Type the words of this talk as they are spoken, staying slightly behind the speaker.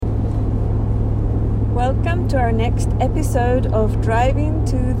Welcome to our next episode of Driving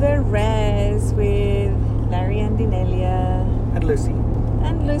to the Res with Larry and Inelia. And Lucy.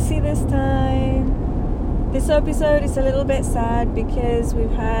 And Lucy this time. This episode is a little bit sad because we've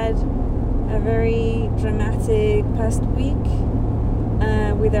had a very dramatic past week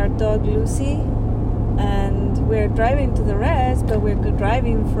with our dog Lucy. And we're driving to the Res, but we're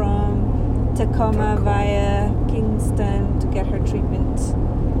driving from Tacoma via Kingston to get her treatment.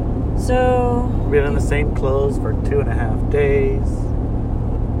 So we've been in the same clothes for 2.5 days.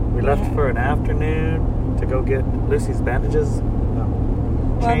 We left for an afternoon to go get Lucy's bandages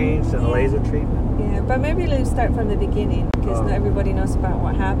changed and a laser treatment. Yeah, but maybe let's start from the beginning because not everybody knows about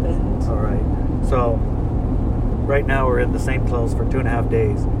what happened. All right. So right now we're in the same clothes for 2.5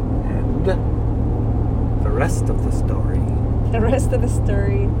 days, and the rest of the story. The rest of the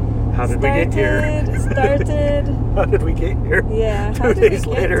story. How did we get here? How did we get here? Yeah. 2 days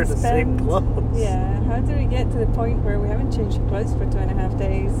later in the same clothes. Yeah. How did we get to the point where we haven't changed clothes for 2.5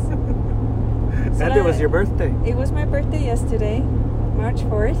 days? And it was your birthday. It was my birthday yesterday, March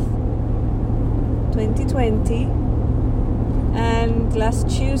 4th, 2020. And last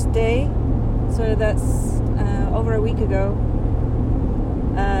Tuesday, so that's over a week ago,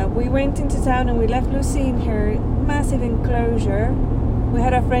 we went into town and we left Lucy in her massive enclosure. We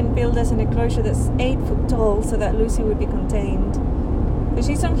had a friend build us an enclosure that's 8 foot tall so that Lucy would be contained. But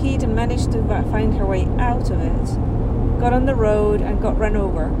she's on heat and managed to find her way out of it. Got on the road and got run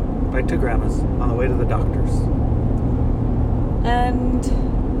over. By 2 grandmas on the way to the doctor's. And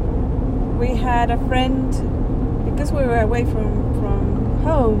we had a friend, because we were away from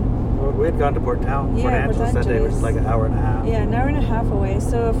home. Well, we had gone to Port Angeles that day, which was like an hour and a half. Yeah, an hour and a half away.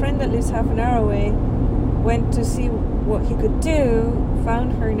 So a friend that lives half an hour away went to see what he could do,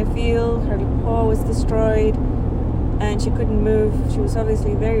 found her in a field, her paw was destroyed, and she couldn't move. She was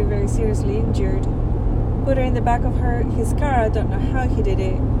obviously very, very seriously injured. Put her in the back of his car. I don't know how he did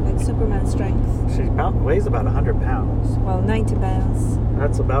it, like Superman strength. She weighs about 100 pounds. Well, 90 pounds.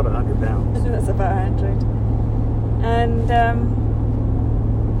 That's about 100 pounds. That's about 100. And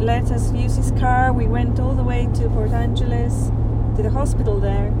let us use his car. We went all the way to Port Angeles, to the hospital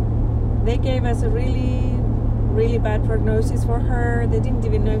there. They gave us a really, really bad prognosis for her. They didn't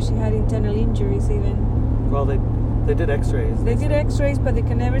even know she had internal injuries even. Well, they did x-rays. They did x-rays, but they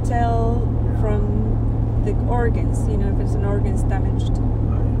can never tell from the organs, if it's an organ's damaged.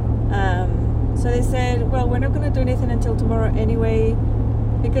 Oh, yeah. So they said, well, we're not going to do anything until tomorrow anyway,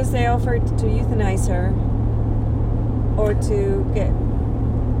 because they offered to euthanize her or to get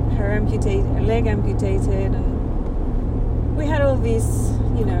her leg amputated, and we had all these,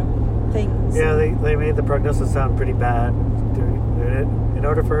 things. Yeah, they made the prognosis sound pretty bad. In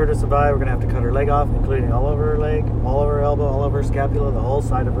order for her to survive, we're going to have to cut her leg off, including all over her leg, all over her elbow, all over her scapula, the whole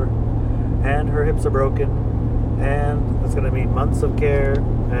side of her. And her hips are broken. And it's going to mean months of care,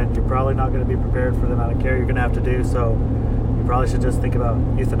 and you're probably not going to be prepared for the amount of care you're going to have to do, so you probably should just think about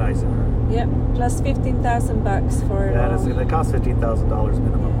euthanizing her. Yep, plus $15,000 for it. Yeah, it's going to cost $15,000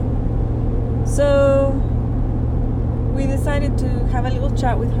 minimum. So we decided to have a little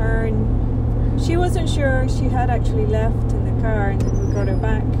chat with her, and she wasn't sure. She had actually left in the car, and we brought her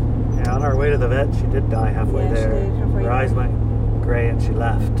back. Yeah, on our way to the vet, she did die halfway there. She did, halfway her eyes went gray and she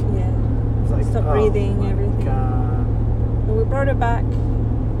left. Yeah. It was like, stopped breathing, everything. God. But we brought her back.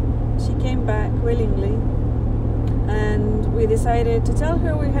 She came back willingly, and we decided to tell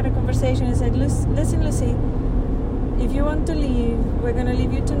her. We had a conversation and said, listen, Lucy, if you want to leave, we're going to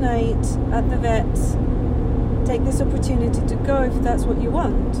leave you tonight at the vet. Take this opportunity to go if that's what you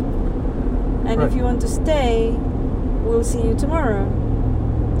want. And right. If you want to stay, we'll see you tomorrow.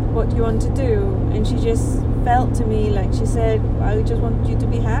 What do you want to do? And she just felt to me like she said, I just want you to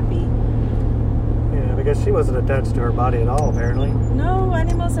be happy. Yeah, because she wasn't attached to her body at all, apparently. No,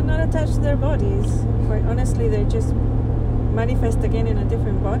 animals are not attached to their bodies. Quite honestly, they just manifest again in a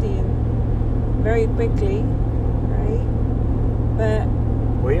different body and very quickly, right? But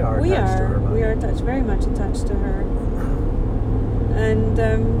we are attached to her body. We are very much attached to her. And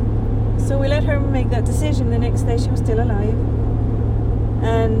so we let her make that decision. The next day she was still alive.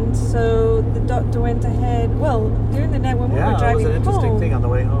 And so the doctor went ahead. Well, during the night when we were driving home. Yeah, it was an interesting thing on the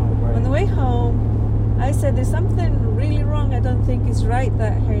way home. Right? On the way home, I said, there's something really wrong. I don't think it's right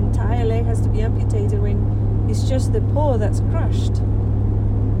that her entire leg has to be amputated when it's just the paw that's crushed.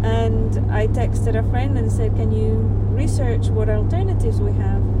 And I texted a friend and said, can you research what alternatives we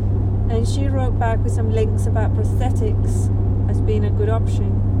have? And she wrote back with some links about prosthetics as being a good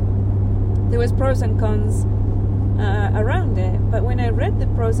option. There was pros and cons around it, but when I read the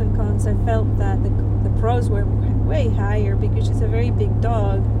pros and cons, I felt that the pros were way higher because she's a very big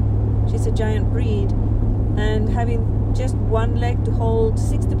dog. She's a giant breed, and having just one leg to hold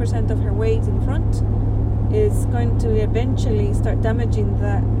 60% of her weight in front is going to eventually start damaging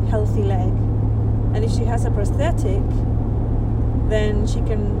that healthy leg. And if she has a prosthetic, then she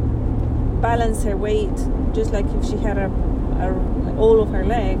can balance her weight just like if she had all of her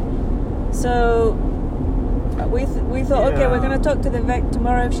leg. So we thought, okay, we're going to talk to the vet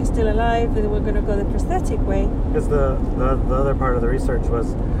tomorrow if she's still alive, and we're going to go the prosthetic way. Because the other part of the research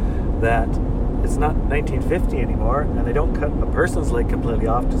was that it's not 1950 anymore, and they don't cut a person's leg completely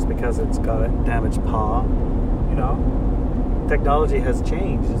off just because it's got a damaged paw. You know, technology has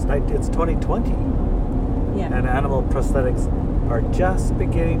changed. It's 2020, and animal prosthetics are just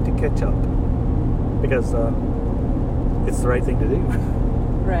beginning to catch up because it's the right thing to do.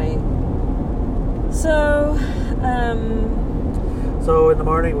 Right. So, So in the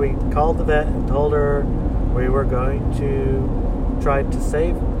morning we called the vet and told her we were going to try to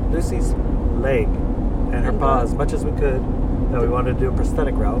save Lucy's leg and her paw as much as we could, that we wanted to do a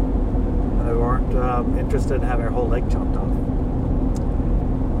prosthetic route, and we weren't interested in having her whole leg chopped off.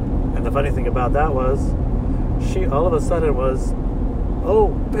 And the funny thing about that was, she all of a sudden was, oh,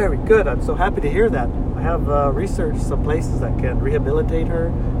 very good, I'm so happy to hear that. I have researched some places that can rehabilitate her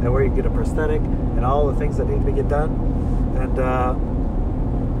and where you get a prosthetic and all the things that need to get done. And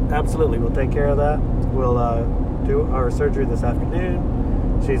absolutely, we'll take care of that. We'll do our surgery this afternoon.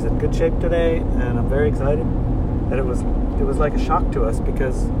 She's in good shape today, and I'm very excited. And it was like a shock to us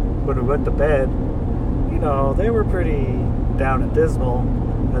because when we went to bed, you know, they were pretty down and dismal,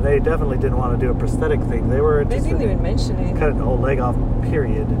 and they definitely didn't want to do a prosthetic thing. They didn't even mention it. Cutting the whole leg off,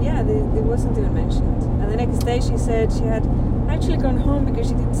 period. Yeah, it wasn't even mentioned. And the next day she said she had actually gone home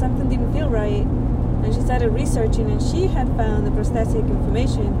because something didn't feel right. And she started researching, and she had found the prosthetic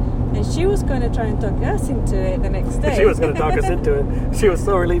information, and she was going to try and talk us into it the next day. She was going to talk us into it. She was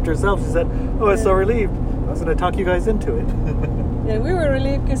so relieved herself. She said, oh, I was so relieved. I was going to talk you guys into it. Yeah, we were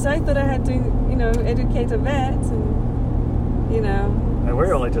relieved because I thought I had to, educate a vet, and, And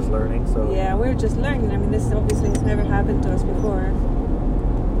we're only just learning, so... Yeah, we're just learning. I mean, this obviously has never happened to us before.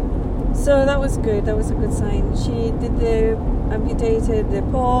 So that was good. That was a good sign. She amputated the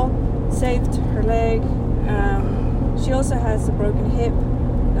paw, saved her leg. She also has a broken hip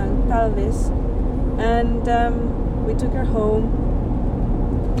and pelvis. And we took her home.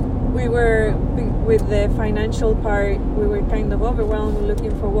 We were, with the financial part, we were kind of overwhelmed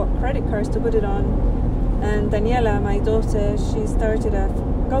looking for what credit cards to put it on. And Daniela, my daughter, she started a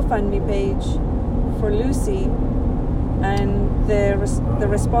GoFundMe page for Lucy. And the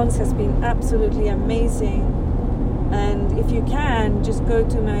response has been absolutely amazing. And if you can, just go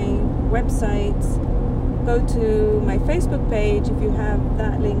to my website, go to my Facebook page if you have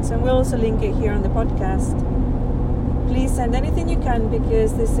that link. And we'll also link it here on the podcast. Please send anything you can,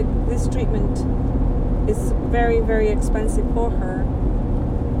 because this treatment is very, very expensive for her.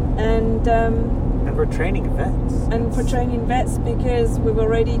 And we're training vets. And for training vets, because we've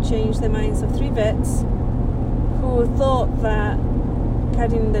already changed the minds of 3 vets who thought that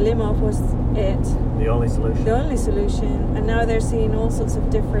cutting the limb off was it. The only solution. The only solution. And now they're seeing all sorts of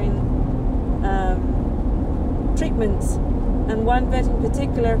different treatments. And one vet in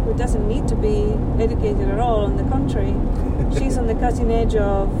particular who doesn't need to be educated at all, on the contrary. She's on the cutting edge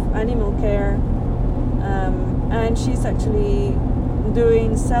of animal care. And she's actually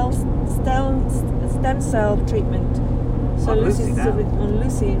doing stem cell treatment. So Lucy's on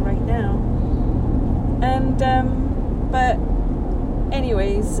Lucy right now. And but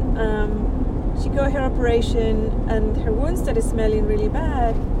anyways, she got her operation, and her wound started smelling really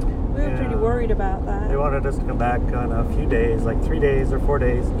bad. We were pretty worried about that. They wanted us to come back on a few days, like 3 days or 4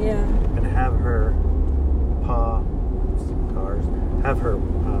 days, and have her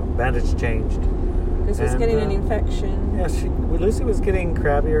bandage changed. Because she was getting an infection. Yeah, Lucy was getting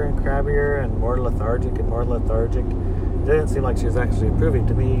crabbier and crabbier and more lethargic and more lethargic. It didn't seem like she was actually improving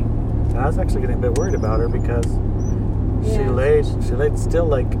to me. And I was actually getting a bit worried about her because she laid still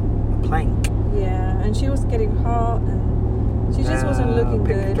like a plank. Yeah, and she was getting hot, and she just wasn't looking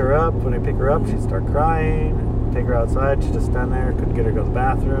good. When I pick her up, she'd start crying. Take her outside, she'd just stand there. Couldn't get her to go to the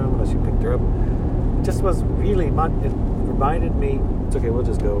bathroom unless you picked her up. It just was really much. It reminded me. It's okay. We'll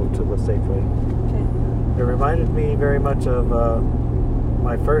just go to the Safeway. Okay. It reminded me very much of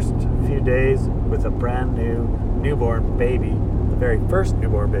my first few days with a brand new newborn baby. The very first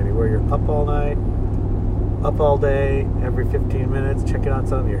newborn baby, where you're up all night, up all day, every 15 minutes, checking on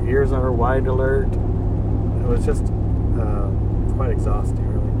something. Your ears are wide alert. It was just quite exhausting,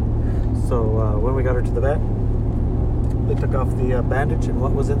 really. So when we got her to the vet, they took off the bandage, and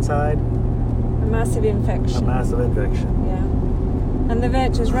what was inside? A massive infection. A massive infection. Yeah. And the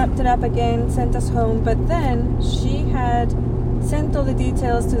vet just wrapped it up again, sent us home. But then she had sent all the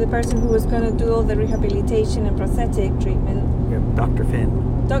details to the person who was going to do all the rehabilitation and prosthetic treatment. Yeah, Dr.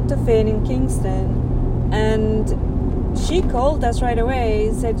 Finn. Dr. Finn in Kingston. And she called us right away,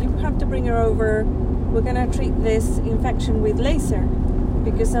 said, you have to bring her over. We're going to treat this infection with laser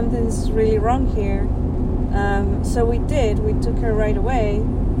because something's really wrong here. So we did. We took her right away.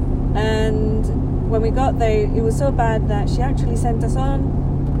 And when we got there, it was so bad that she actually sent us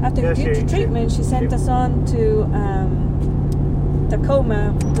on. After the treatment, she sent us on to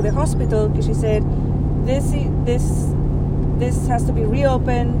Tacoma, to the hospital, because she said, this has to be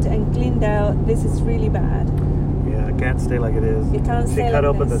reopened and cleaned out. This is really bad. Yeah, it can't stay like it is. It can't stay like cut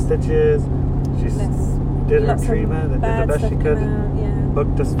open the stitches. She did her treatment and did the best she could.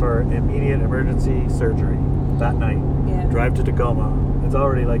 Booked us for immediate emergency surgery that night. Yeah. Drive to Tacoma. It's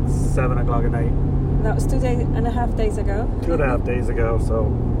already like 7 o'clock at night. That was 2.5 days ago. 2.5 days ago. So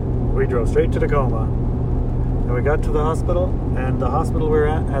we drove straight to Tacoma. And we got to the hospital, and the hospital we're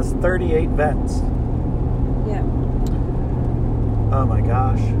at has 38 vets. Yeah. Oh my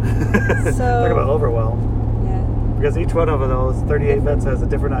gosh. So, talk about overwhelm. Yeah. Because each one of those 38 vets has a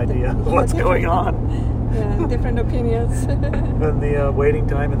different idea of what's going on. Yeah, different opinions. And the waiting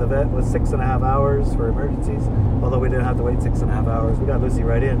time in the vet was 6.5 hours for emergencies. Although we didn't have to wait 6.5 hours. We got Lucy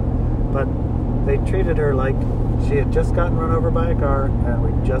right in. But they treated her like she had just gotten run over by a car, and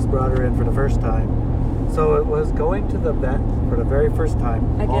we just brought her in for the first time. So it was going to the vet for the very first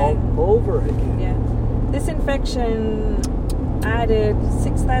time all over again. Yeah. This infection added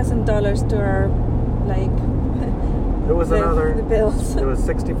 $6,000 to our, it was the bills. It was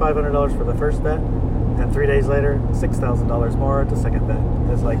 $6,500 for the first vet, and 3 days later, $6,000 more at the second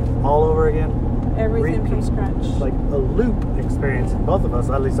vet. It's like all over again. Everything from scratch. Like a loop experience. Both of us,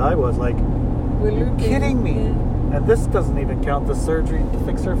 at least I was like, we're looping. Kidding me? Yeah. And this doesn't even count the surgery to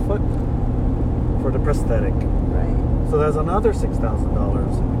fix her foot for the prosthetic. Right. So there's another $6,000.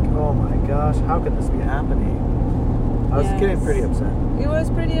 Like, oh my gosh, how could this be happening? I was getting pretty upset. It was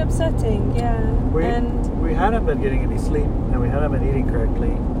pretty upsetting, yeah. We hadn't been getting any sleep, and we hadn't been eating correctly.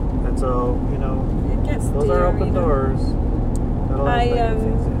 And so, it gets those are open doors.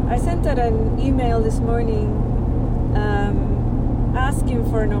 I sent out an email this morning asking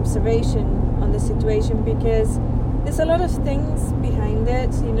for an observation on the situation, because there's a lot of things behind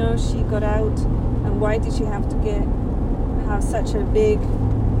it. She got out, and why did she have to have such a big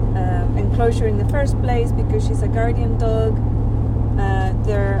enclosure in the first place? Because she's a guardian dog.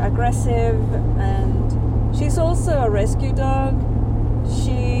 They're aggressive, and she's also a rescue dog.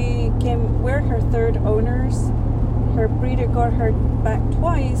 We're her third owners. Her breeder got her back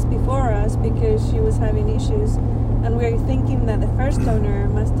twice before us because she was having issues, and we're thinking that the first owner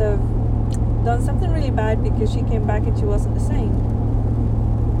must have done something really bad because she came back and she wasn't the same.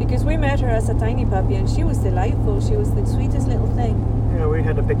 Because we met her as a tiny puppy, and she was delightful. She was the sweetest little thing. Yeah, we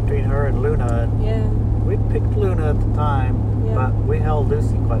had to pick between her and Luna. And we picked Luna at the time, but we held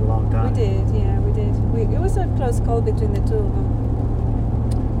Lucy quite a long time. We did, yeah, we did. It was a close call between the two of them.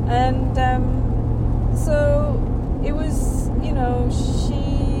 And so it was,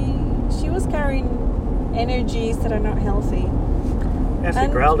 she was carrying energies that are not healthy. Yeah,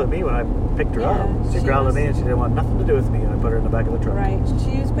 she growled at me when I picked her up. She growled at me, and she didn't want nothing to do with me, and I put her in the back of the truck. Right.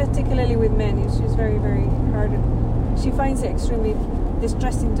 She was particularly with men. She's very, very hard. She finds it extremely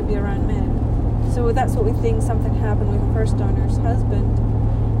distressing to be around men. So that's what we think something happened with her first owner's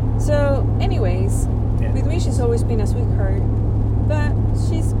husband. So anyways, with me she's always been a sweetheart. But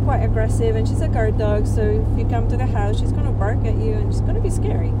she's quite aggressive, and she's a guard dog, so if you come to the house, she's going to bark at you, and she's going to be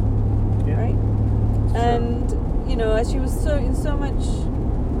scary. Right? Sure. And, as she was in so much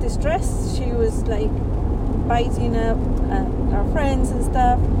distress, she was biting up our friends and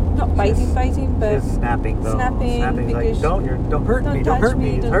stuff. Not biting, but snapping though. Snapping because don't hurt me, don't hurt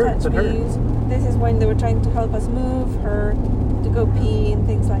me, it hurts. This is when they were trying to help us move her to go pee and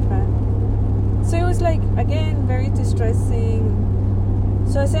things like that. So it was again, very distressing.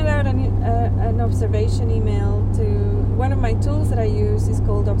 So I sent out an observation email to one of my tools that I use is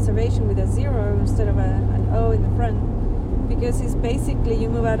called observation with a 0 instead of an O in the front, because it's basically you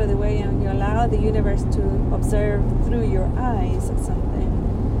move out of the way and you allow the universe to observe through your eyes at something.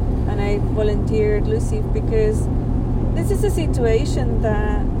 And I volunteered Lucy because this is a situation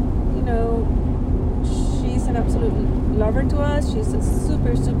that, she's an absolute lover to us. She's a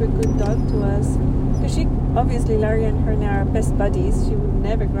super, super good dog to us. Because obviously Larry and her now are best buddies. She would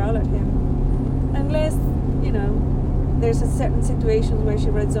never growl at him. Unless, there's a certain situations where she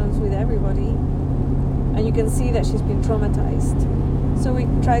red zones with everybody. And you can see that she's been traumatized. So we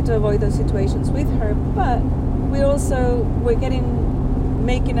try to avoid those situations with her. But we're getting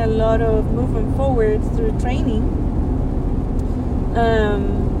making a lot of movement forward through training,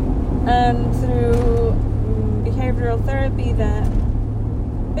 and through behavioral therapy that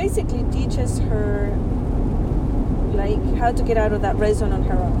basically teaches her like how to get out of that red zone on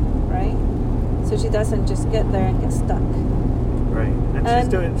her own, right? So she doesn't just get there and get stuck. Right,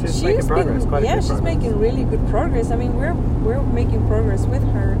 and she's making progress. She's making really good progress. I mean, we're making progress with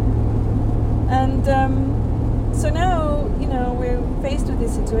her, and so now we're faced with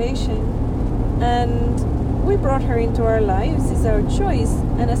this situation, and we brought her into our lives. It's our choice,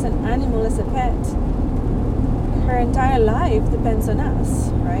 and as an animal, as a pet, her entire life depends on us,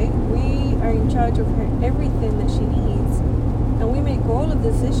 right? We are in charge of her everything that she needs, and we make all of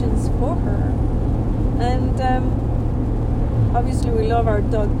the decisions for her. And obviously we love our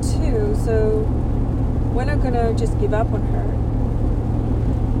dog too, so we're not gonna just give up on her.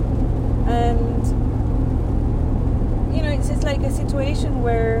 And it's just like a situation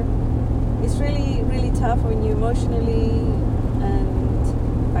where it's really, really tough on you emotionally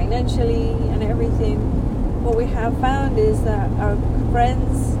and financially and everything. What we have found is that our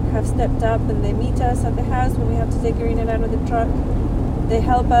friends have stepped up and they meet us at the house when we have to take her in and out of the truck. They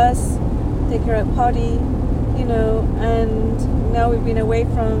help us take her out potty, and now we've been away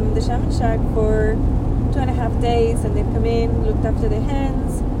from the shaman shack for 2.5 days, and they've come in, looked after the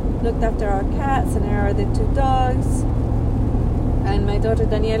hens, looked after our cats and our other 2 dogs. And my daughter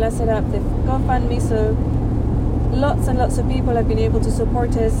Daniela set up the GoFundMe, so lots and lots of people have been able to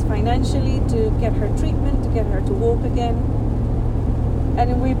support us financially to get her treatment, to get her to walk again.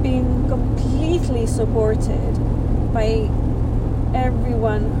 And we've been completely supported by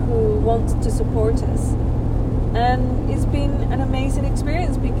everyone who wants to support us. And it's been an amazing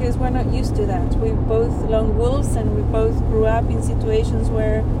experience because we're not used to that. We're both lone wolves, and we both grew up in situations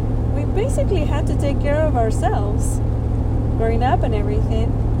where we basically had to take care of ourselves growing up and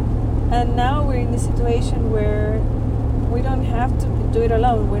everything. And now we're in a situation where we don't have to do it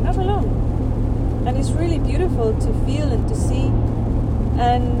alone. We're not alone. And it's really beautiful to feel and to see.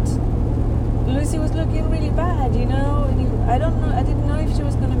 And Lucy was looking really bad, and I didn't know if she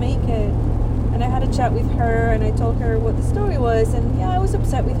was going to make it. And I had a chat with her, and I told her what the story was, and I was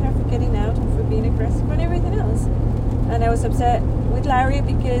upset with her for getting out and for being aggressive and everything else. And I was upset with Larry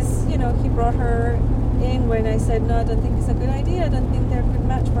because, he brought her in when I said, no, I don't think it's a good idea. I don't think they're a good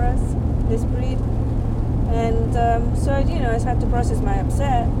match for us, this breed. And so I just had to process my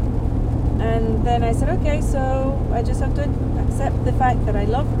upset. And then I said, okay, so I just have to accept the fact that I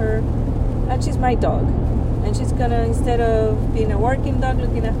love her, and she's my dog. And she's gonna, instead of being a working dog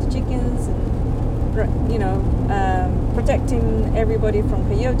looking after chickens and protecting everybody from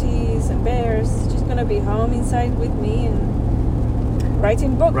coyotes and bears, she's gonna be home inside with me and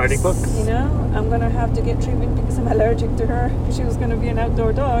writing books. I'm gonna have to get treatment because I'm allergic to her. She was gonna be an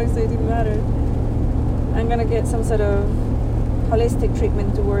outdoor dog, so it didn't matter. I'm gonna get some sort of holistic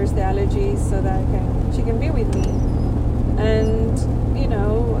treatment towards the allergies so that she can be with me. And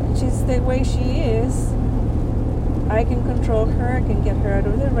she's the way she is. I can control her, I can get her out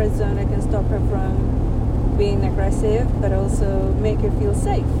of the red zone, I can stop her from being aggressive, but also make her feel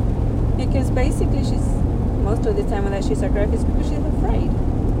safe. Because basically most of the time that she's aggressive is because she's afraid.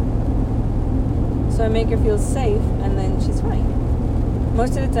 So I make her feel safe, and then she's fine.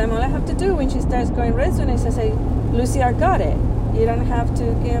 Most of the time, all I have to do when she starts going red zone is I say, Lucy, I got it. You don't have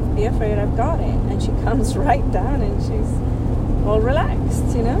to be afraid, I've got it. And she comes right down and she's all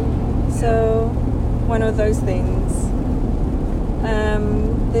relaxed, So one of those things.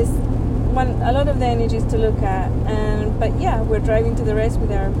 A lot of the energy is to look at, but yeah, we're driving to the rest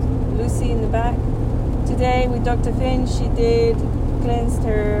with our Lucy in the back. Today with Dr. Finn, she did cleansed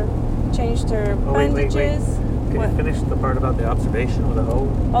her, changed her bandages. Wait. Can you finish the part about the observation with the O?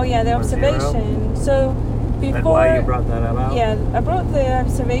 Oh yeah, the observation. So before, and why you brought that about? Yeah, I brought the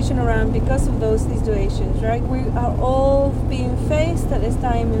observation around because of those situations, right? We are all being faced at this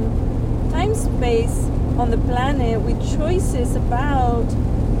time in time space on the planet with choices about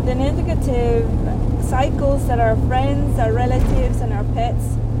the negative cycles that our friends, our relatives, and our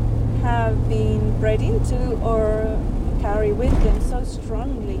pets have been bred into or carry with them so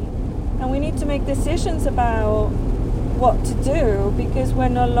strongly. And we need to make decisions about what to do because we're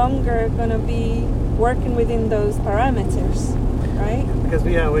no longer going to be working within those parameters, right? Because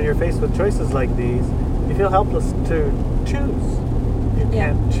when you're faced with choices like these, you feel helpless to choose. You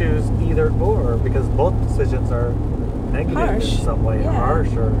can't choose either or because both decisions are negative harsh. In some way,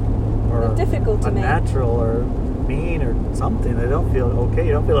 harsh or difficult to unnatural make. Or mean or something. They don't feel okay.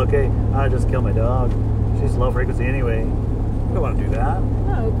 You don't feel okay. I just killed my dog. She's low frequency anyway. You don't want to do that.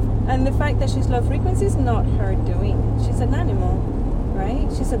 No. And the fact that she's low frequency is not her doing. She's an animal, right?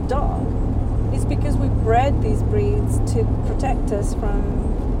 She's a dog. It's because we bred these breeds to protect us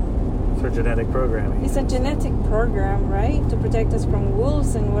from... It's her genetic programming. It's a genetic program, right? To protect us from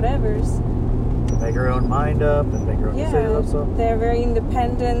wolves and whatevers. Make her own mind up and make her own decisions. So they're very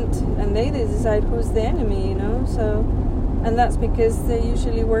independent and they decide who's the enemy, you know. So, and that's because they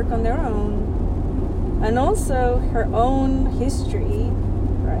usually work on their own. And also her own history,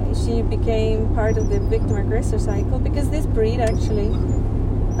 right? She became part of the victim-aggressor cycle because this breed actually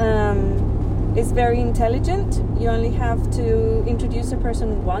is very intelligent. You only have to introduce a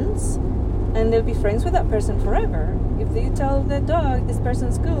person once and they'll be friends with that person forever. If you tell the dog this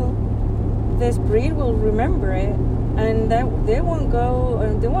person's cool, this breed will remember it, and they won't go,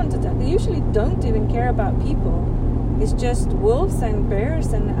 or they usually don't even care about people. It's just wolves and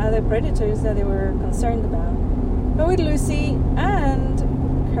bears and other predators that they were concerned about. But with Lucy and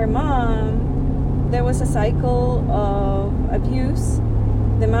her mom, there was a cycle of abuse.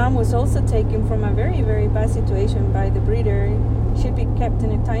 The mom was also taken from a very, very bad situation by the breeder. She'd be kept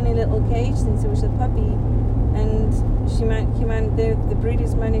in a tiny little cage since it was a puppy. And the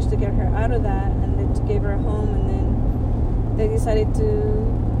breeders managed to get her out of that, and they gave her a home, and then they decided to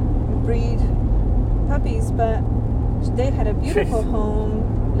breed puppies. But they had a beautiful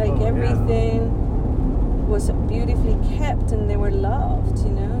home, like everything was beautifully kept, and they were loved.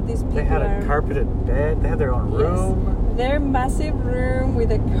 You know, these people. They had a carpeted bed. They had their own room. Their massive room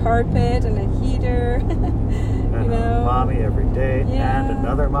with a carpet and a heater. And a mommy every day, and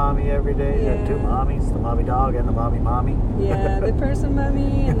another mommy every day. Yeah. Had two mommies, the mommy dog and the mommy. Yeah, the person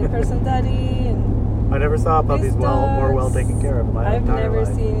mommy and the person daddy. And I never saw puppies more well taken care of in my I've entire never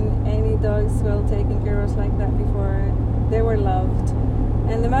life. seen any dogs well taken care of like that before. They were loved.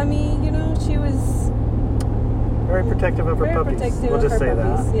 And the mommy, you know, she was very protective of her puppies. We'll just say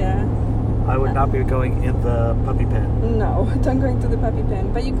that. Yeah. I would not be going in the puppy pen. No, don't go into the puppy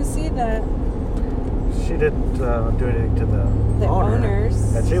pen. But you could see that she didn't do anything to the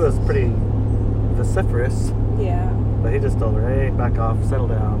owners. And she was pretty vociferous. Yeah. But he just told her, hey, back off, settle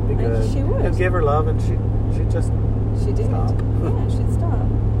down, be good. And she would. And give her love, and she just She did. stop. Yeah, she'd stop.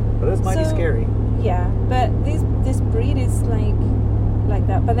 But it's mighty scary. Yeah, but this breed is like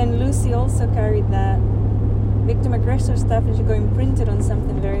that. But then Lucy also carried that victim-aggressor stuff, and she got imprinted on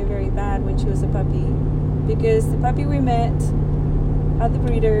something very, very bad when she was a puppy. Because the puppy we met at the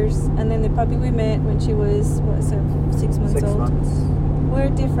breeders, and then the puppy we met when she was 6 months old. 6 months. Were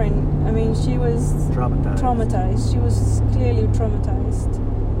different. I mean, she was traumatized. She was clearly traumatized.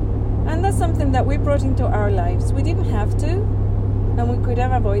 And that's something that we brought into our lives. We didn't have to, and we could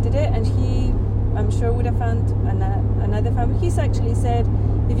have avoided it. And he, I'm sure, would have found another family. He's actually said,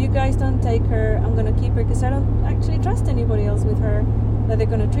 if you guys don't take her, I'm going to keep her because I don't actually trust anybody else with her, that they're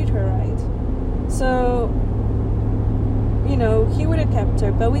going to treat her right. So, you know, he would have kept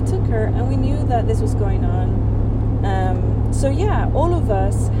her, but we took her, and we knew that this was going on. So yeah, all of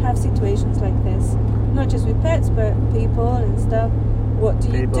us have situations like this, not just with pets, but people and stuff. What do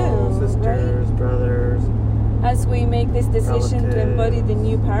you do, sisters, right? brothers, as we make this decision to embody the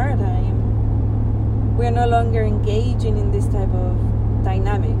new paradigm? We're no longer engaging in this type of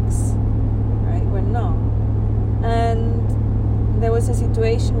dynamics, right? We're not. And there was a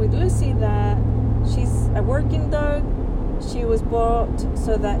situation with Lucy that she's a working dog. She was bought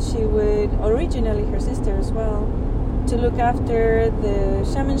so that she would, originally her sister as well, to look after the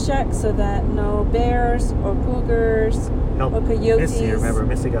shaman shack so that no bears or cougars or coyotes. Missy, remember,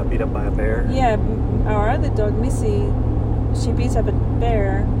 Missy got beat up by a bear. Yeah, our other dog, Missy, she beat up a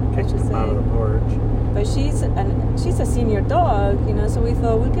bear. Kicked him out of the porch. But she's a senior dog, you know, so we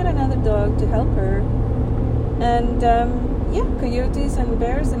thought we'd get another dog to help her. And coyotes and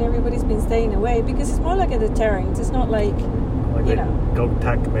bears and everybody's been staying away because it's more like a deterrent. It's not like you know, go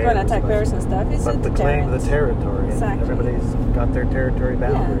attack bears. Go and attack bears and stuff. It's but a the deterrent. claim the territory. Exactly. Everybody's got their territory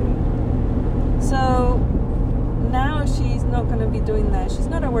boundary. Yeah. So now she's not going to be doing that. She's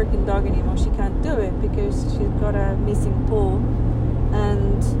not a working dog anymore. She can't do it because she's got a missing paw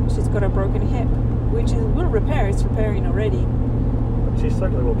and she's got a broken hip, which will repair. It's repairing already. But she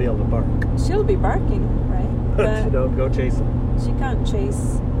certainly will be able to bark. She'll be barking, right? But you don't go chasing. She can't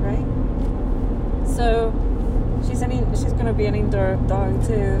chase, right? So she's going to be an indoor dog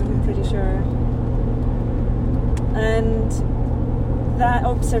too, I'm pretty sure. And that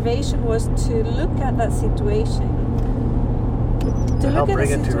observation was to look at that situation. To help bring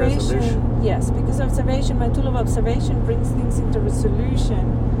it to resolution. Yes, because observation, my tool of observation brings things into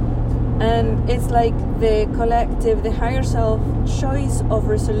resolution. And it's like the collective, the higher self choice of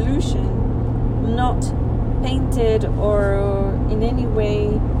resolution, not painted or in any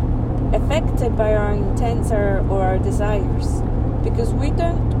way affected by our intents or our desires. because we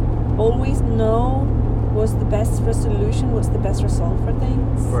don't always know what's the best resolution, what's the best result for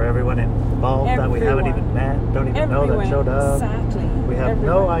things. For everyone involved that we haven't even met, don't even know that showed up. Exactly. We have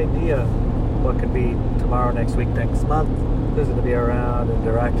no idea what could be tomorrow, next week, next month, who's going to be around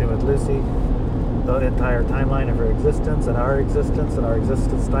interacting with Lucy. The entire timeline of her existence and our existence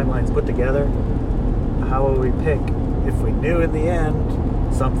timelines put together. How will we pick? If we knew in the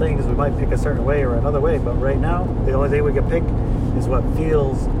end some things, we might pick a certain way or another way, but right now the only thing we can pick is what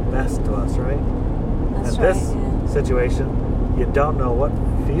feels best to us, right? That's in right, this situation, you don't know what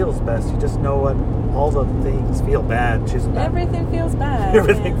feels best. You just know what all the things feel bad. Everything feels bad.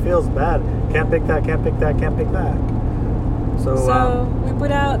 Everything feels bad. Can't pick that, can't pick that, can't pick that. So we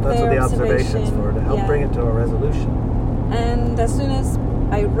put out that's the what the observations for, to help bring it to a resolution. And as soon as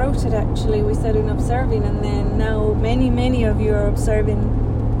I wrote it, actually, we started observing, and then now many of you are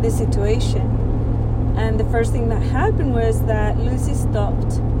observing the situation. And the first thing that happened was that Lucy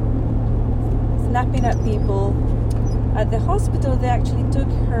stopped snapping at people. At the hospital, they actually took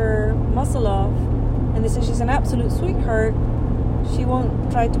her muzzle off, and they said she's an absolute sweetheart. She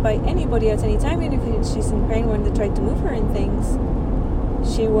won't try to bite anybody at any time, even if she's in pain when they try to move her and things.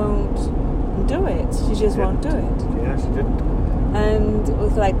 She won't do it. She just won't do it. Yeah, she didn't. And it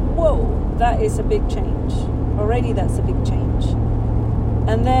was like, whoa, that is a big change. Already that's a big change.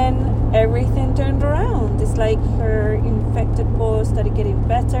 And then everything turned around. It's like her infected paw started getting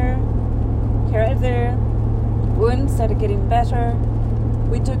better. Her other wound started getting better.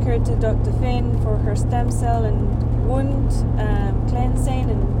 We took her to Dr. Finn for her stem cell and wound cleansing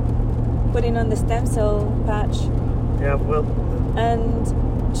and putting on the stem cell patch. Yeah, well... And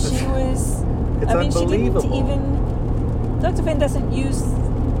she was... It's unbelievable. She didn't even... Dr. Finn doesn't use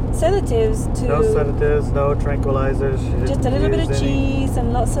sedatives to... No sedatives, no tranquilizers. Just a little bit of cheese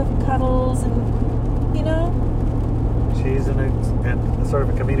and lots of cuddles and, you know... Cheese and sort of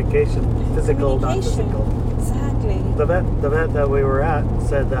a communication, physical, not physical. Exactly. The vet that we were at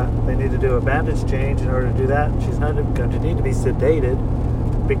said that they need to do a bandage change in order to do that. She's not going to need to be sedated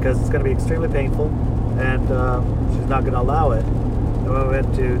because it's going to be extremely painful, and she's not going to allow it. And when we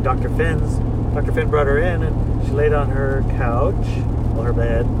went to Dr. Finn's, Dr. Finn brought her in, and she laid on her couch, or her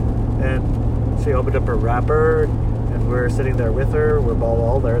bed, and she opened up her wrapper, and we were sitting there with her. We're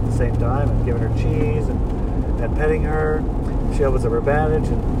all there at the same time, and giving her cheese and petting her. She opens up her bandage,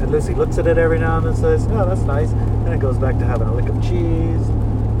 and Lucy looks at it every now and then and says, "Oh, that's nice." And it goes back to having a lick of cheese.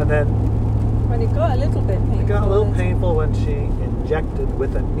 And then when it got a little bit painful. It got a little painful when she injected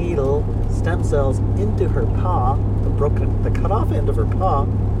with a needle stem cells into her paw, the cut off end of her paw.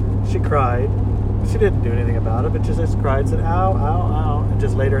 She cried. She didn't do anything about it, but she just cried, said, "Ow, ow, ow," and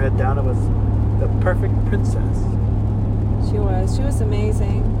just laid her head down. It was the perfect princess. She was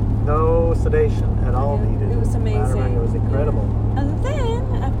amazing. No sedation at all needed. It was amazing. It was incredible. And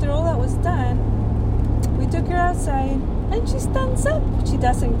then, after all that was done, we took her outside, and she stands up. She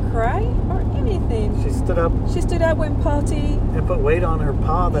doesn't cry or anything. She stood up. She stood up, went potty. And put weight on her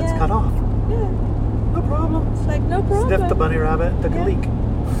paw that's cut off. Yeah. No problem. It's like, no problem. Sniffed the bunny rabbit, took a leak.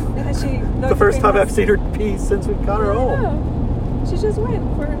 Yeah, the first time I've seen her pee since we got her home. No. She just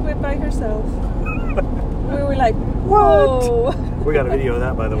went by herself. We were like, whoa. We got a video of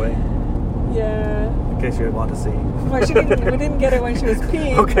that, by the way. Yeah. In case you would want to see. Well, we didn't get it when she was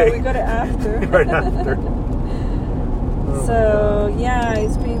peeing, okay. But we got it after. Right after. So, yeah,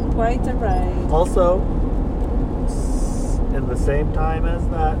 it's been quite a ride. Also, in the same time as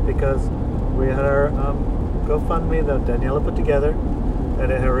that, because we had our GoFundMe that Daniela put together,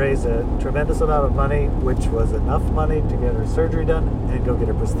 and it had raised a tremendous amount of money, which was enough money to get her surgery done and go get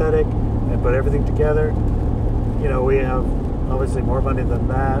her prosthetic and put everything together. You know, we have obviously more money than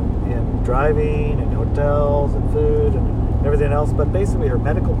that in driving and hotels and food and everything else, but basically her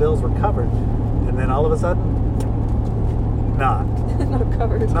medical bills were covered, and then all of a sudden not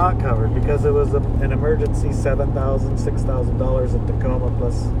covered because it was an emergency $7,000, $6,000 in Tacoma,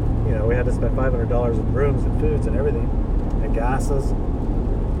 plus, you know, we had to spend $500 in rooms and foods and everything and gases.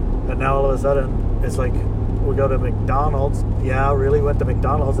 And now all of a sudden it's like we go to McDonald's. Yeah, really went to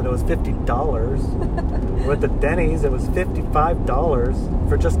McDonald's and it was $50. We went to Denny's, it was $55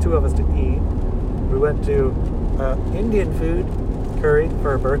 for just two of us to eat. We went to Indian food, curry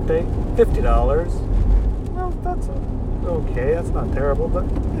for her birthday, $50. Well, that's okay, that's not terrible, but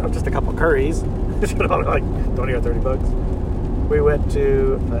you know, just a couple curries. Like $20 or $30. We went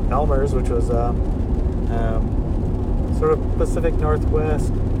to Elmer's, which was sort of Pacific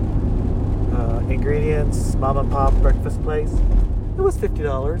Northwest ingredients, mom and pop breakfast place. It was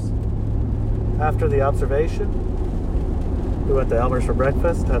 $50. After the observation, we went to Elmer's for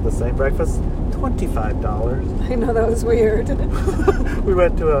breakfast, had the same breakfast, $25. I know, that was weird. We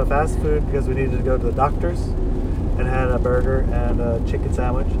went to a fast food because we needed to go to the doctor's and had a burger and a chicken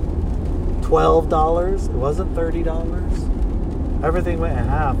sandwich. $12. It wasn't $30. Everything went in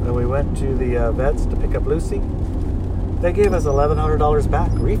half, and we went to the vets to pick up Lucy. They gave us $1,100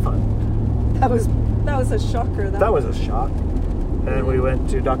 back refund. That was a shocker. That was a shock. And we went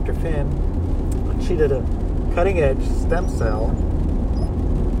to Dr. Finn. She did a cutting-edge stem cell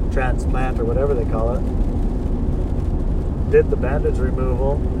transplant or whatever they call it. Did the bandage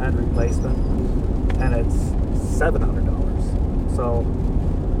removal and replacement, and it's $700. So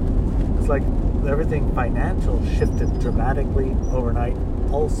it's like everything financial shifted dramatically overnight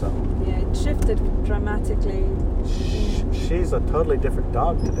also. Yeah, it shifted dramatically. She's a totally different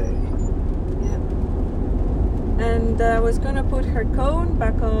dog today. Yeah. And I was going to put her cone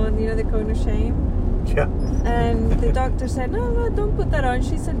back on, the cone of shame. Yeah. And the doctor said, no, don't put that on.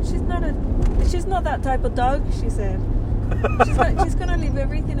 She said, she's not that type of dog, she said. She's going to leave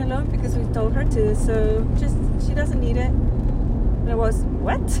everything alone because we told her to, so she doesn't need it. And I was,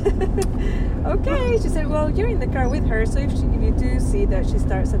 what? Okay. She said, well, you're in the car with her, so if you do see that she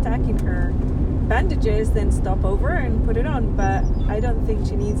starts attacking her bandages, then stop over and put it on. But I don't think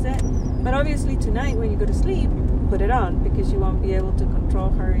she needs it. But obviously tonight when you go to sleep, put it on, because you won't be able to control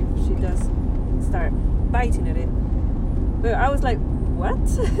her if she does start biting at it. But I was like, what?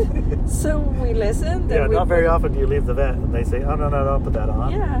 So we listened. Yeah, not very often do you leave the vet and they say, oh, no, don't put that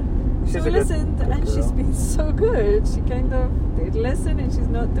on. Yeah. So we listened, good and she's been so good. She kind of did listen, and she's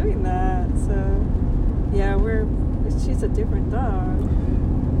not doing that. So, yeah, she's a different dog.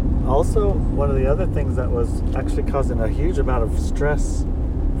 Also, one of the other things that was actually causing a huge amount of stress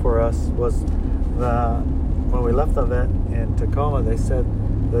for us was when we left the vet in Tacoma, they said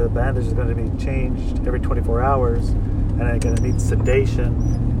the bandage is going to be changed every 24 hours and they're going to need sedation.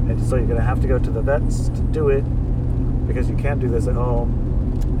 And so you're going to have to go to the vets to do it because you can't do this at home.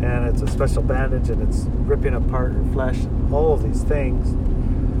 And it's a special bandage and it's ripping apart your flesh and all of these things.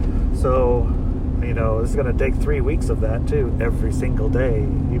 So, this is going to take 3 weeks of that too, every single day.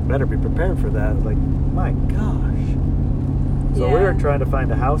 You better be prepared for that. Like, my gosh. So we were trying to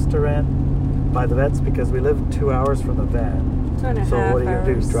find a house to rent by the vets because we live 2 hours from the vet. 2.5 So what are you going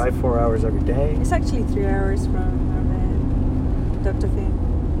to do? Drive 4 hours every day? It's actually 3 hours from our vet, Dr. Finn.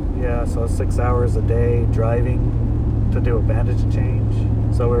 Yeah, so 6 hours a day driving to do a bandage change.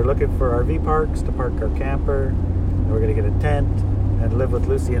 So we're looking for RV parks to park our camper, and we're going to get a tent and live with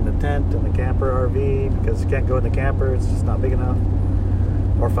Lucy in the tent and the camper RV because you can't go in the camper, it's just not big enough.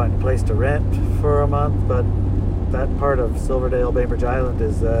 Or find a place to rent for a month, but that part of Silverdale, Bainbridge Island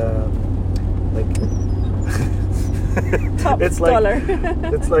is top it's dollar.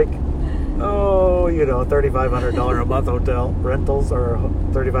 It's like $3,500 a month hotel rentals or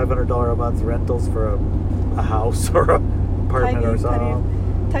 $3,500 a month rentals for a house or an apartment or something.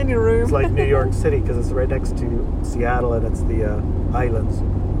 Tiny room. It's like New York City because it's right next to Seattle and it's the islands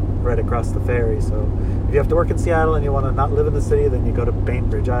right across the ferry. So if you have to work in Seattle and you want to not live in the city, then you go to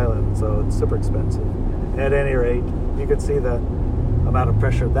Bainbridge Island. So it's super expensive. At any rate, you can see the amount of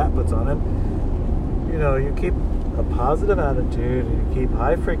pressure that puts on it. You keep a positive attitude, you keep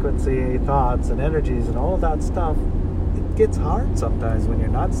high frequency thoughts and energies and all of that stuff. It gets hard sometimes when you're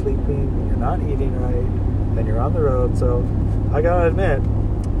not sleeping, when you're not eating right, and you're on the road. So I gotta admit,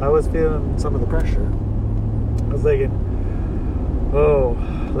 I was feeling some of the pressure. I was thinking,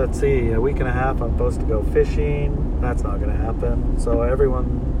 let's see, a week and a half I'm supposed to go fishing. That's not going to happen. So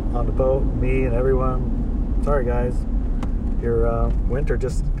everyone on the boat, me and everyone, sorry guys, your winter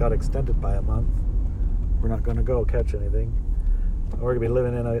just got extended by a month. We're not going to go catch anything. We're going to be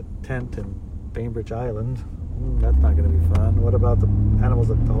living in a tent in Bainbridge Island. That's not going to be fun. What about the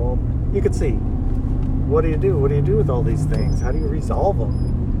animals at the home? You could see. What do you do? What do you do with all these things? How do you resolve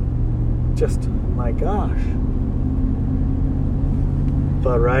them? Just, my gosh.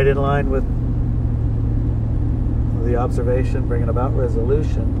 But right in line with the observation, bringing about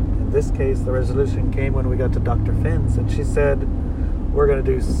resolution. In this case, the resolution came when we got to Dr. Finn's, and she said, we're going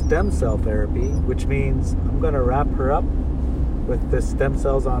to do stem cell therapy, which means I'm going to wrap her up with the stem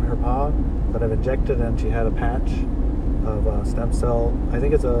cells on her paw that I've injected, and she had a patch of stem cell. I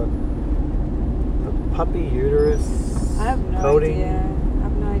think it's a puppy uterus I have no coating. idea. I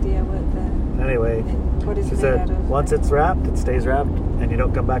have no idea Anyway, she said once it's wrapped, it stays wrapped, and you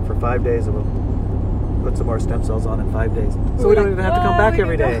don't come back for 5 days, and we'll put some more stem cells on in 5 days. So we don't even have to come back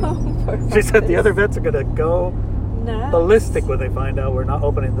every day. She said the other vets are going to go ballistic when they find out we're not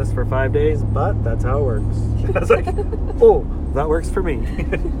opening this for 5 days, but that's how it works. I was like, that works for me.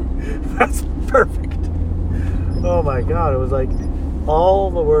 That's perfect. Oh my God. It was like, all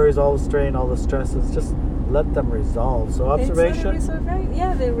the worries, all the strain, all the stresses, just let them resolve. So observation,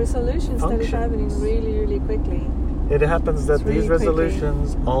 the resolutions that is happening really, really quickly. It happens that It's really these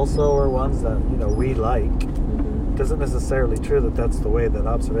resolutions also are ones that we like. Mm-hmm. Doesn't necessarily true that that's the way that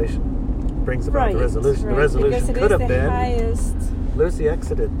observation brings about the resolution. Right. The resolution could have been highest. Lucy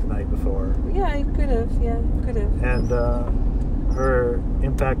exited the night before. Yeah, it could have. And her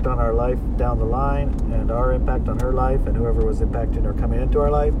impact on our life down the line, and our impact on her life, and whoever was impacting or coming into our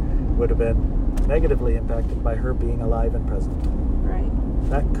life would have been negatively impacted by her being alive and present. Right.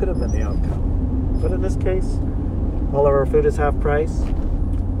 That could have been the outcome. But in this case, all of our food is half price.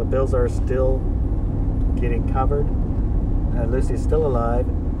 The bills are still getting covered. And Lucy's still alive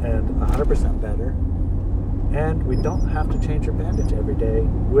and 100% better. And we don't have to change her bandage every day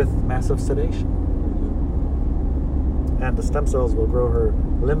with massive sedation. And the stem cells will grow her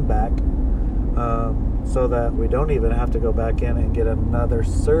limb back so that we don't even have to go back in and get another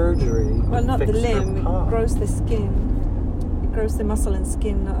surgery. Well, not the limb. It paw. grows the skin. It grows the muscle and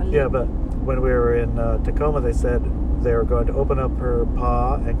skin, not a limb. Yeah, but when we were in Tacoma, they said they were going to open up her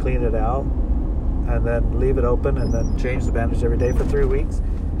paw and clean it out and then leave it open and then change the bandage every day for 3 weeks.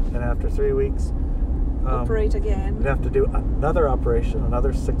 And after 3 weeks, operate again. We'd have to do another operation,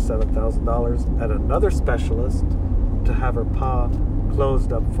 another $6,000-$7,000 at another specialist to have her paw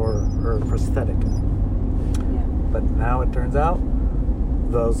closed up for her prosthetic. Yeah. But now it turns out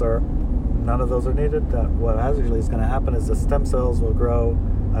none of those are needed. That what actually is going to happen is the stem cells will grow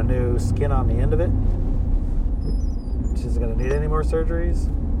a new skin on the end of it. She's going to need any more surgeries.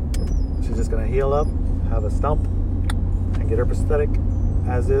 She's just going to heal up, have a stump, and get her prosthetic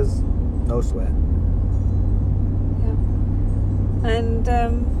as is, no sweat. Yeah. And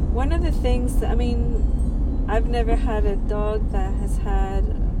one of the things, I've never had a dog that has had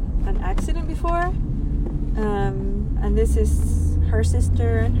an accident before. And this is her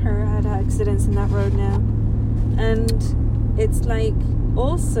sister and her had accidents in that road now. And it's like,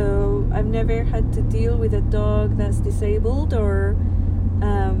 also, I've never had to deal with a dog that's disabled or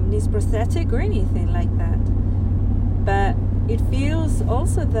needs prosthetic or anything like that. But it feels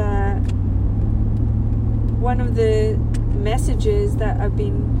also that one of the messages that I've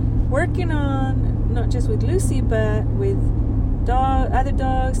been working on, not just with Lucy, but with other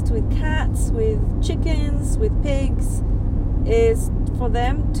dogs, with cats, with chickens, with pigs, is for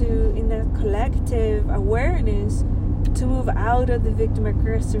them to, in their collective awareness, to move out of the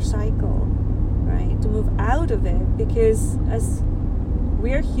victim-aggressor cycle, right? To move out of it, because as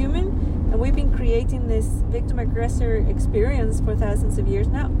we're human and we've been creating this victim-aggressor experience for thousands of years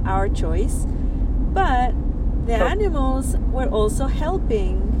now, our choice, but the animals were also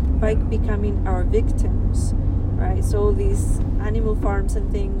helping by becoming our victims, right? So these animal farms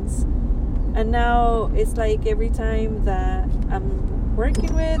and things, and now it's like every time that I'm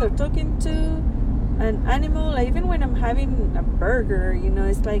working with or talking to an animal, even when I'm having a burger,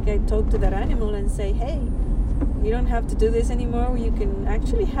 it's like I talk to that animal and say, hey, you don't have to do this anymore. You can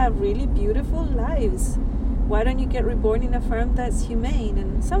actually have really beautiful lives. Why don't you get reborn in a farm that's humane?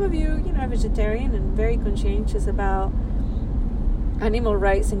 And some of you, are vegetarian and very conscientious about animal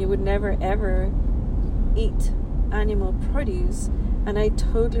rights, and you would never ever eat animal produce. And I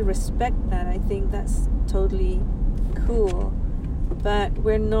totally respect that. I think that's totally cool. But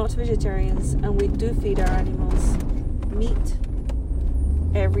we're not vegetarians, and we do feed our animals meat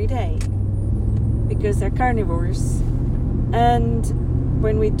every day because they're carnivores. And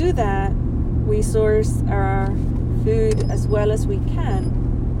when we do that, we source our food as well as we can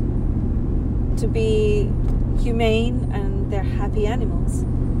to be humane, and they're happy animals.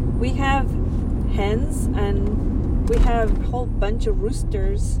 We have hens and we have a whole bunch of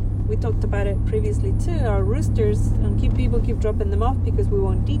roosters. We talked about it previously too. Our roosters, and people keep dropping them off because we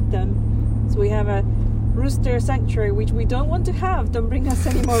won't eat them. So we have a rooster sanctuary, which we don't want to have. Don't bring us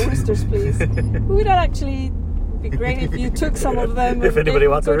any more roosters, please. It would actually be great if you took some of them. If anybody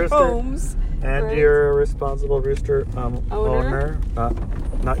wants a rooster, homes, and right? You're a responsible rooster owner,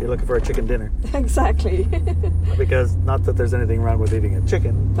 not you're looking for a chicken dinner. Exactly. Because not that there's anything wrong with eating a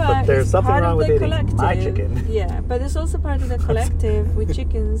chicken, but there's something wrong with eating my chicken. Yeah, but there's also part of the collective with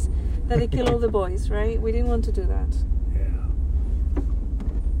chickens that they kill all the boys, right? We didn't want to do that. Yeah.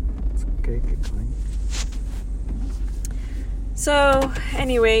 It's okay, keep going. So,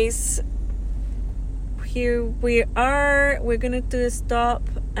 anyways, here we are. We're gonna do a stop,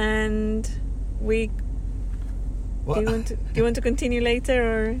 and What? Do you want to continue later,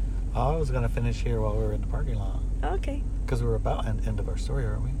 or? I was going to finish here while we were in the parking lot. Okay. Because we're about at the end of our story,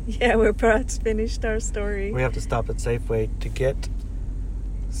 aren't we? Yeah, we're about to finish our story. We have to stop at Safeway to get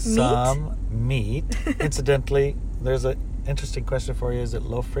some meat. Incidentally, there's a interesting question for you. Is it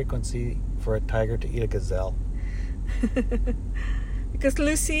low frequency for a tiger to eat a gazelle? Because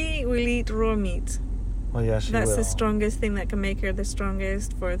Lucy will eat raw meat. Well, yeah, she will. That's the strongest thing that can make her the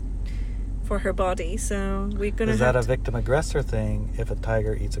strongest for her body. So we're gonna. Is that a victim aggressor thing if a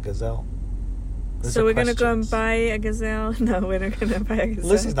tiger eats a gazelle? So we're gonna go and buy a gazelle. No, we're not gonna buy a gazelle.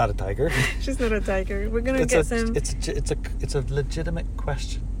 Lucy's not a tiger. She's not a tiger. We're gonna get some. It's a legitimate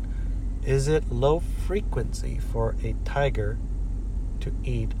question. Is it low frequency for a tiger to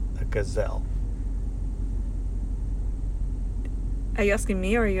eat a gazelle? Are you asking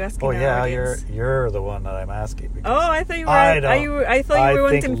me or are you asking our our audience? you're the one that I'm asking. I thought you were. I thought you were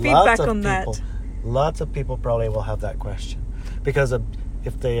wanting feedback on that. Lots of people probably will have that question because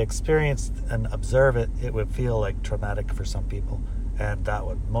if they experience and observe it, it would feel like traumatic for some people, and that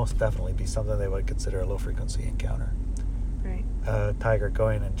would most definitely be something they would consider a low frequency encounter. Right. A tiger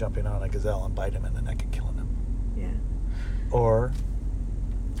going and jumping on a gazelle and bite him in the neck and killing him. Yeah. Or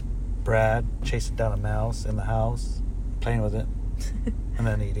Brad chasing down a mouse in the house, playing with it, and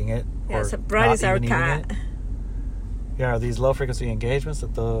then eating it. Yeah, or so Brad is our cat. Yeah, are these low frequency engagements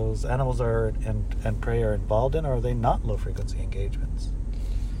that those animals are and prey are involved in, or are they not low frequency engagements?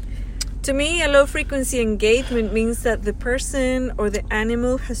 To me, a low frequency engagement means that the person or the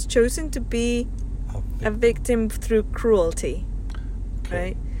animal has chosen to be a victim through cruelty. Okay.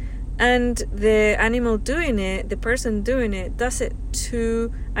 Right? And the animal doing it, the person doing it, does it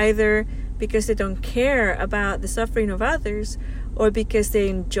to either because they don't care about the suffering of others or because they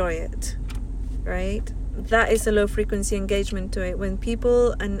enjoy it, right? That is a low frequency engagement to it. When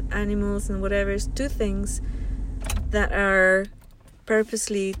people and animals and whatever do things that are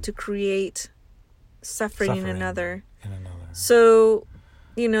purposely to create suffering in another. So,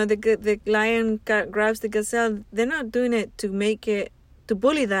 the lion grabs the gazelle. They're not doing it to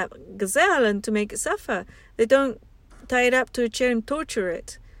bully that gazelle and to make it suffer. They don't tie it up to a chair and torture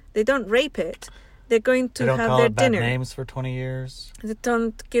it. They don't rape it. They're going to have their dinner. They don't call it bad names for 20 years. They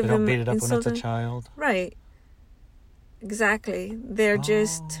don't give them. They don't beat it up when it's a child. Right. Exactly. They're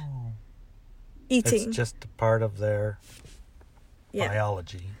just eating. It's just a part of their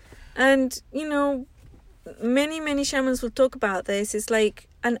biology. And, many shamans will talk about this. It's like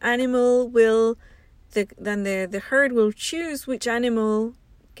an animal the herd will choose which animal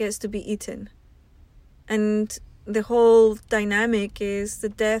gets to be eaten. And the whole dynamic is the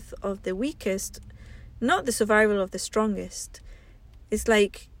death of the weakest, not the survival of the strongest. It's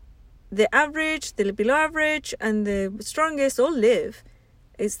like the average, the below average, and the strongest all live.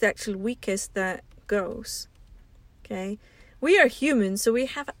 It's the actual weakest that goes. Okay? We are humans, so we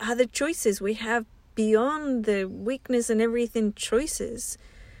have other choices. We have beyond the weakness and everything choices.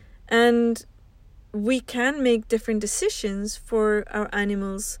 And we can make different decisions for our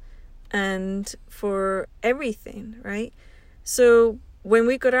animals and for everything, right? So when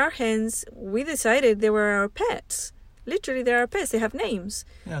we got our hens, we decided they were our pets. Literally, they're our pets. They have names.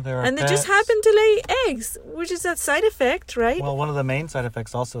 Yeah, they're our and they pets. Just happen to lay eggs, which is a side effect, right? Well, one of the main side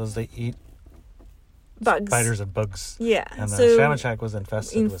effects also is they eat bugs. Spiders and bugs. Yeah. And the shaman shack was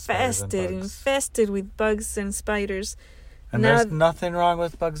infested with spiders and bugs. Infested with bugs and spiders. And there's nothing wrong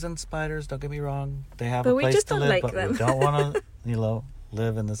with bugs and spiders, don't get me wrong. They have a place to live, but we don't want to,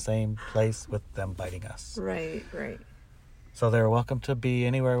 live in the same place with them biting us. Right. So they're welcome to be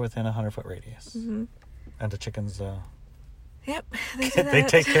anywhere within a 100-foot radius. Mm-hmm. And the chickens, yep, they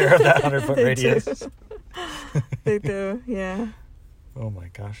take care of that 100-foot radius. They do, yeah. Oh my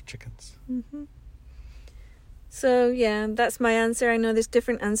gosh, chickens. Mm-hmm. So, yeah, that's my answer. I know there's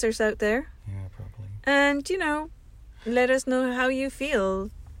different answers out there. Yeah, probably. And, let us know how you feel.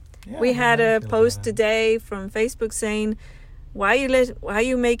 Yeah, we had a post today from Facebook saying, why are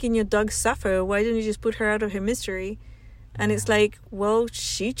you making your dog suffer? Why don't you just put her out of her misery? And it's like, well,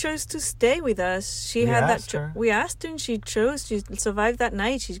 she chose to stay with us. We asked her, and she chose. She survived that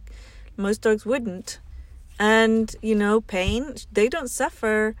night. Most dogs wouldn't. And, pain, they don't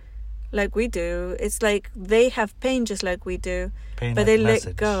suffer like we do. It's like they have pain just like we do. But they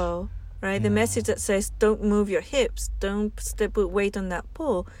let go. Right? Yeah. The message that says, don't move your hips, don't put weight on that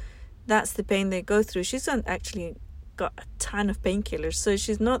pole, that's the pain they go through. She's not actually got a ton of painkillers, so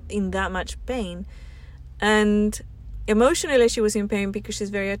she's not in that much pain. And emotionally, she was in pain because she's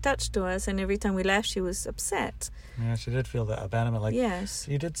very attached to us, and every time we left, she was upset. Yeah, she did feel that abandonment. Yes.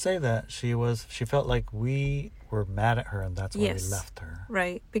 You did say that. She felt like we were mad at her, and that's why we left her.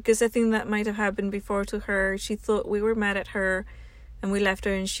 Right, because I think that might have happened before to her. She thought we were mad at her, and we left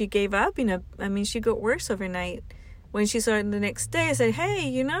her, and she gave up. She got worse overnight. When she saw it the next day, I said,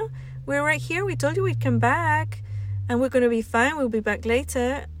 hey, we're right here. We told you we'd come back, and we're going to be fine. We'll be back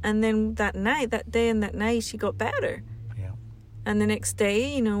later. And then that day and that night, she got better. Yeah. And the next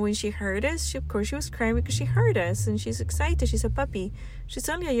day, when she heard us, she was crying because she heard us and she's excited. She's a puppy. She's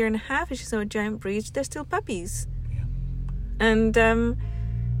only 1.5 years and she's not a giant breed. They're still puppies. Yeah. And,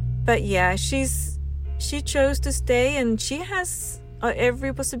 but yeah, she chose to stay, and she has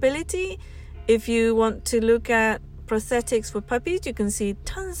every possibility. If you want to look at prosthetics for puppies, you can see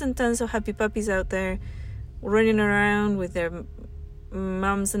tons and tons of happy puppies out there running around with their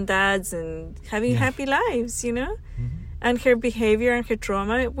mums and dads and having happy lives, Mm-hmm. And her behavior and her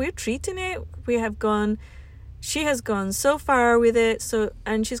trauma, we're treating it. She has gone so far with it,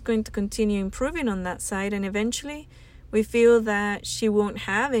 and she's going to continue improving on that side, and eventually we feel that she won't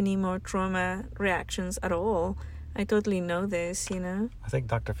have any more trauma reactions at all. I totally know this, I think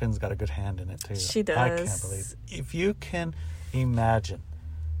Dr. Finn's got a good hand in it too. She does. I can't believe it. If you can imagine,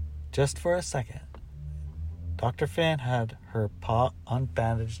 just for a second, Dr. Finn had her paw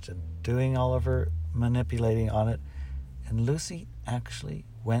unbandaged and doing all of her manipulating on it, and Lucy actually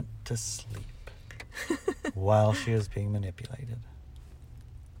went to sleep while she was being manipulated.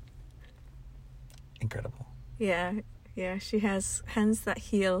 Incredible. Yeah, she has hands that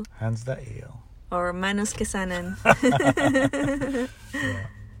heal. Hands that heal. Or manos que sanan.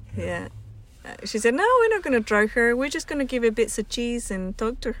 Yeah. She said, no, we're not going to drug her. We're just going to give her bits of cheese and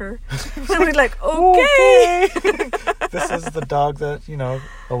talk to her. And we're like, okay. This is the dog that,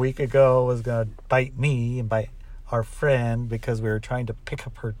 a week ago was going to bite me and bite our friend because we were trying to pick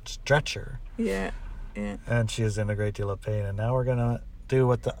up her stretcher. Yeah. And she is in a great deal of pain. And now we're going to do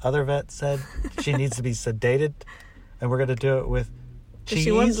what the other vet said. She needs to be sedated. And we're going to do it with cheese.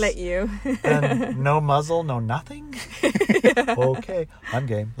 She won't let you. And no muzzle, no nothing. Yeah. Okay, I'm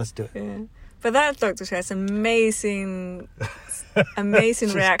game. Let's do it. Yeah. But that doctor has amazing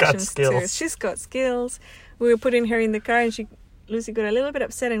reactions to it. She's got skills. We were putting her in the car and Lucy got a little bit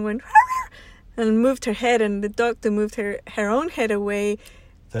upset and went and moved her head, and the doctor moved her own head away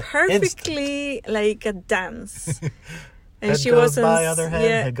perfectly like a dance. And head she goes wasn't by, other hand,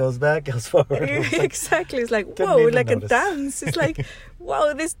 head goes back, goes forward. Exactly. It's like, didn't whoa, even like notice. a dance. It's like,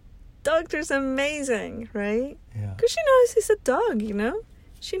 wow, this doctor's amazing, right? Yeah. Because she knows he's a dog,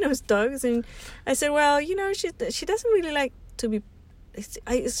 She knows dogs. And I said, well, she doesn't really like to be...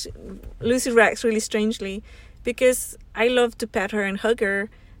 Lucy reacts really strangely because I love to pet her and hug her.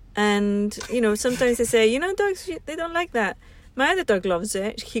 And, sometimes they say, dogs, they don't like that. My other dog loves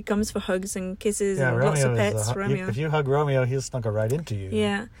it. He comes for hugs and kisses and Romeo lots of pets. Romeo. If you hug Romeo, he'll snuggle right into you.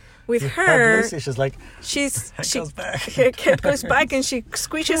 Yeah. With if her, hug Lucy, she's like, goes back. Her head goes back and she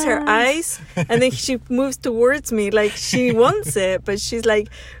squishes her eyes, and then she moves towards me like she wants it, but she's like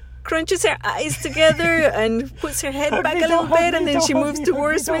crunches her eyes together and puts her head back a little bit, and then she moves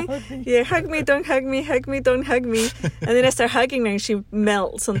towards me. Yeah, hug me, don't hug me, hug me, don't hug me. And then I start hugging her and she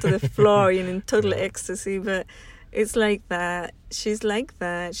melts onto the floor in total ecstasy. But it's like that. She's like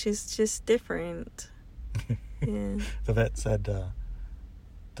that. She's just different. Yeah. The vet said... the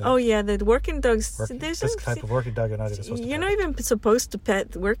working dogs. This type of working dog, you're not even supposed to You're pet. not even supposed to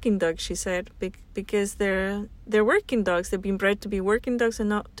pet working dogs, she said, because they're working dogs. They've been bred to be working dogs and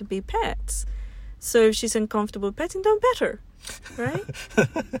not to be pets. So if she's uncomfortable petting, don't pet her, right?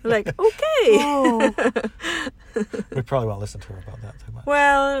 Like, okay. Oh. We probably won't listen to her about that too much.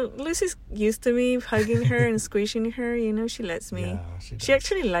 Well, Lucy's used to me hugging her and squishing her. She lets me. Yeah, she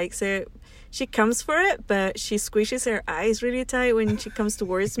actually likes it. She comes for it, but she squishes her eyes really tight when she comes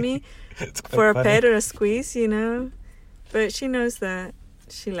towards me for a pet or a squeeze, But she knows that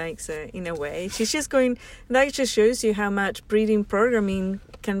she likes it in a way. She's just going... That just shows you how much breeding programming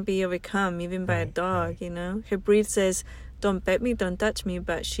can be overcome, even by a dog, Her breed says, don't pet me, don't touch me,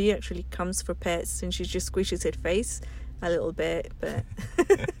 but she actually comes for pets and she just squishes her face a little bit, but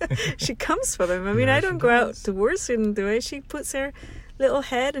she comes for them. I mean, I don't go out towards her and do it. She puts her little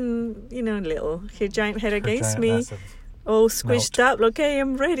head and her giant head against me, all squished up. Okay,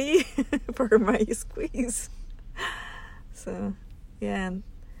 I'm ready for my squeeze. So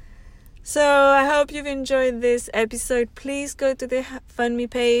I hope you've enjoyed this episode. Please go to the FundMe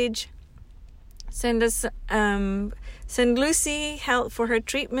page, send Lucy help for her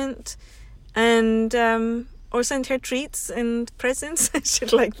treatment, and or send her treats and presents.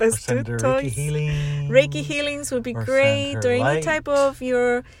 She'd like those too. Toys. Reiki healings would be great. Or any type of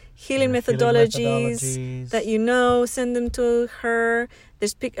your healing methodologies that send them to her.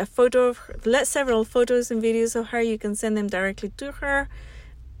 There's a photo of her. Several photos and videos of her. You can send them directly to her.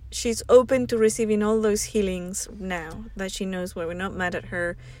 She's open to receiving all those healings now that she knows we're not mad at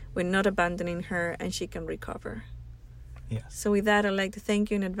her, we're not abandoning her, and she can recover. Yes. So with that, I'd like to thank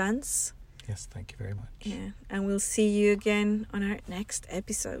you in advance. Yes, thank you very much. Yeah, and we'll see you again on our next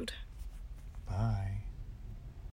episode. Bye.